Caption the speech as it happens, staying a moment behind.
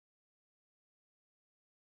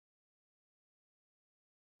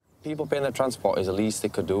People paying their transport is the least they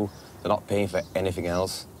could do. They're not paying for anything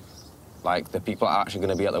else. Like, the people that are actually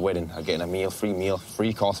going to be at the wedding are getting a meal,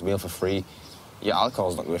 free course meal for free. Yeah,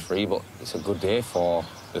 alcohol's not going to be free, but it's a good day for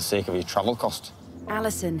the sake of your travel cost.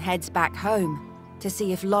 Alison heads back home to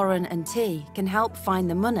see if Lauren and T can help find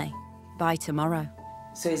the money by tomorrow.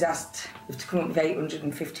 So he's asked if to come up with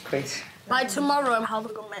 850 quid. By tomorrow, how are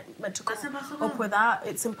they meant to come up with that?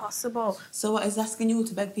 It's impossible. So what, is asking you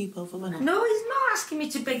to beg people for money? No, he's not asking me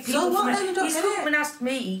to beg people for money. He's come and asked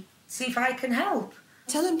me, see if I can help.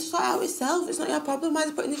 Tell him to sort it out himself. It's not your problem. Why is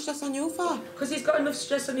he putting this stress on you for? Because he's got enough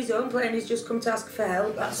stress on his own plate and he's just come to ask for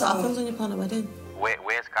help, that's all. What happens when you plan a wedding?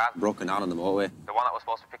 Where's car? Broken down on the motorway. The one that was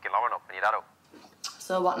supposed to be picking Lauren up and your dad up.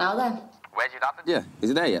 So what now then? Where's your dad? Yeah, is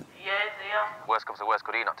he there yet? Yeah, he's here. Worst comes to worst,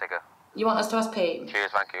 could he not take her? You want us to ask Pete?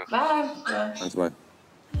 Cheers, thank you. Bye. Yeah. Thanks, bye.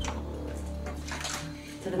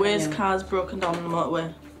 Where's car's broken down on the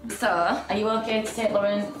motorway? So, are you okay to take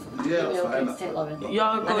Lauren? Yeah, Are you okay fine. to take Lauren?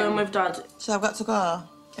 You're going with Dad. So I've got to go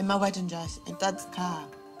in my wedding dress in Dad's car.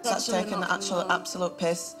 That's taking the absolute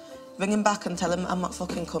piss. Ring him back and tell him I'm not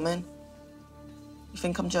fucking coming. You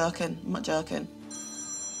think I'm joking? I'm not joking.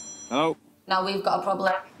 Hello? Now we've got a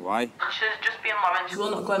problem. Why? She's just being Lauren. She will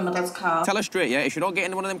not go in my dad's car. Tell her straight, yeah? If you don't get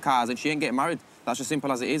into one of them cars, then she ain't getting married. That's as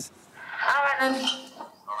simple as it is. All right then.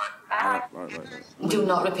 Right. Do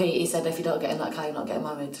not repeat, he said, if you don't get in that car, you're not getting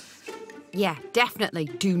married. Yeah, definitely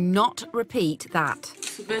do not repeat that.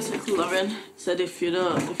 So basically, Lauren said if you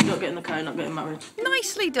don't get in the car, you're not getting married.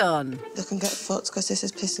 Nicely done. They can get fucked because this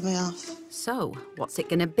is pissing me off. So, what's it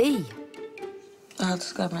gonna be? I'll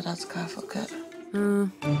just go in my dad's car, fuck it.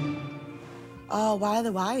 Oh, why are they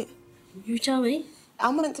white? You tell me.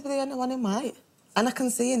 I'm meant to be the only one in white. And I can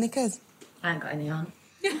see your knickers. I ain't got any on.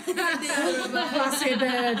 Classy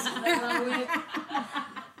bird.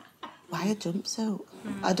 Why a jumpsuit?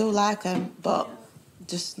 I do like them, but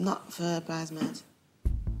just not for bridesmaids.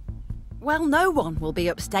 Well, no one will be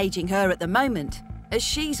upstaging her at the moment, as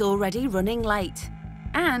she's already running late.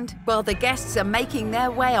 And while the guests are making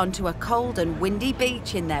their way onto a cold and windy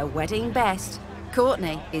beach in their wedding best,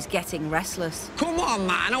 Courtney is getting restless. Come on,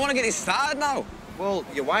 man, I want to get this started now. Well,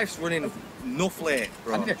 your wife's running enough late,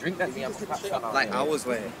 bro. I need a drink then. Like hours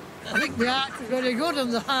late. I think the heart's very good on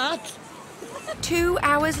the heart. 2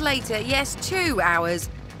 hours later, yes, 2 hours,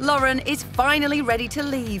 Lauren is finally ready to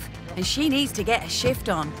leave, and she needs to get a shift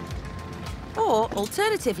on. Or,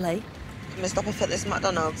 alternatively... Can we stop off at this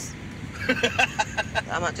McDonald's?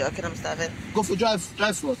 I'm not joking, I'm starving. Go for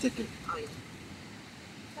drive-through ticket. Oh, yeah.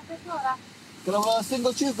 Can I have a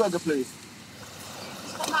single cheeseburger, please?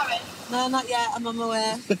 No, not yet, I'm on my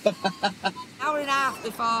way. Hour and a half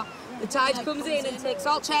before the tide comes in and takes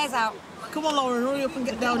all chairs out. Come on, Lauren, hurry up and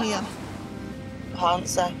get down here.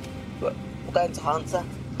 Hornsey. We're going to Hornsey.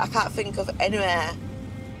 I can't think of anywhere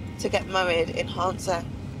to get married in Hornsey.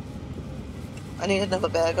 I need another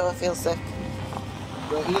burger, I feel sick.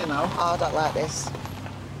 We're here now. Oh, I don't like this.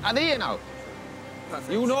 Are they here now?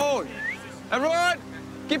 You know. Everyone,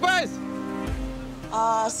 keepers!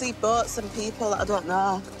 Oh, I see boats and people that I don't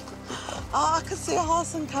know. Oh, I can see a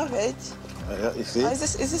horse and carriage. Yeah, you see? Oh, is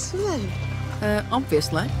this for me?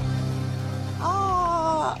 Obviously.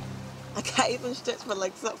 Oh, I can't even stretch my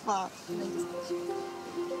legs that far.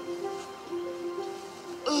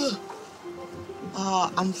 Ugh.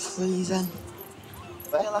 Oh, I'm freezing.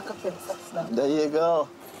 I feel like a princess now. There you go.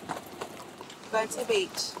 Going to the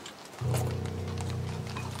beach.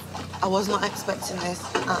 I was not expecting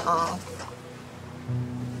this at all.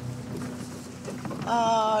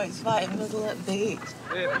 Oh, it's right in the middle of the beach.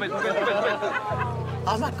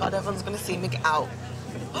 Oh my God, everyone's gonna see me get out.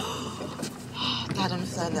 Dad, I'm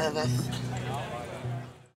so nervous.